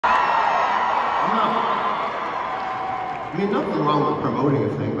I mean, nothing wrong with promoting a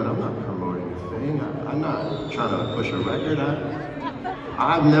thing, but I'm not promoting a thing. I'm not trying to push a record.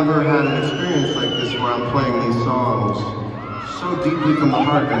 I've never had an experience like this where I'm playing these songs so deeply from the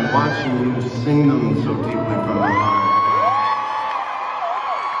heart and watching you sing them so deeply from the heart.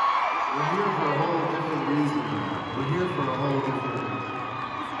 We're here for a whole different reason. We're here for a whole different reason.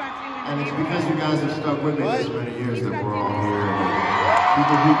 And it's because you guys have stuck with me this many years that we're all here.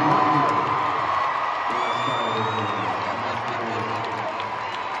 People who weren't here when I started here.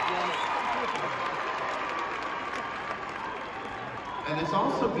 And it's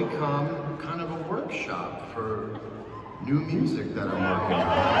also become kind of a workshop for new music that I'm working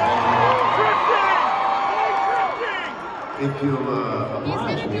on. If you'll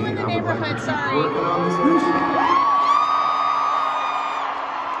oblige me, I would like to keep working on this new stuff.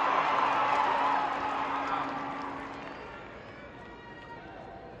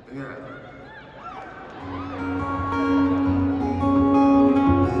 Yeah.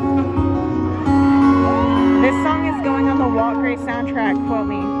 This song is going on the Walt Gray soundtrack, quote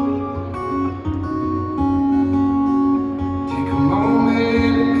me.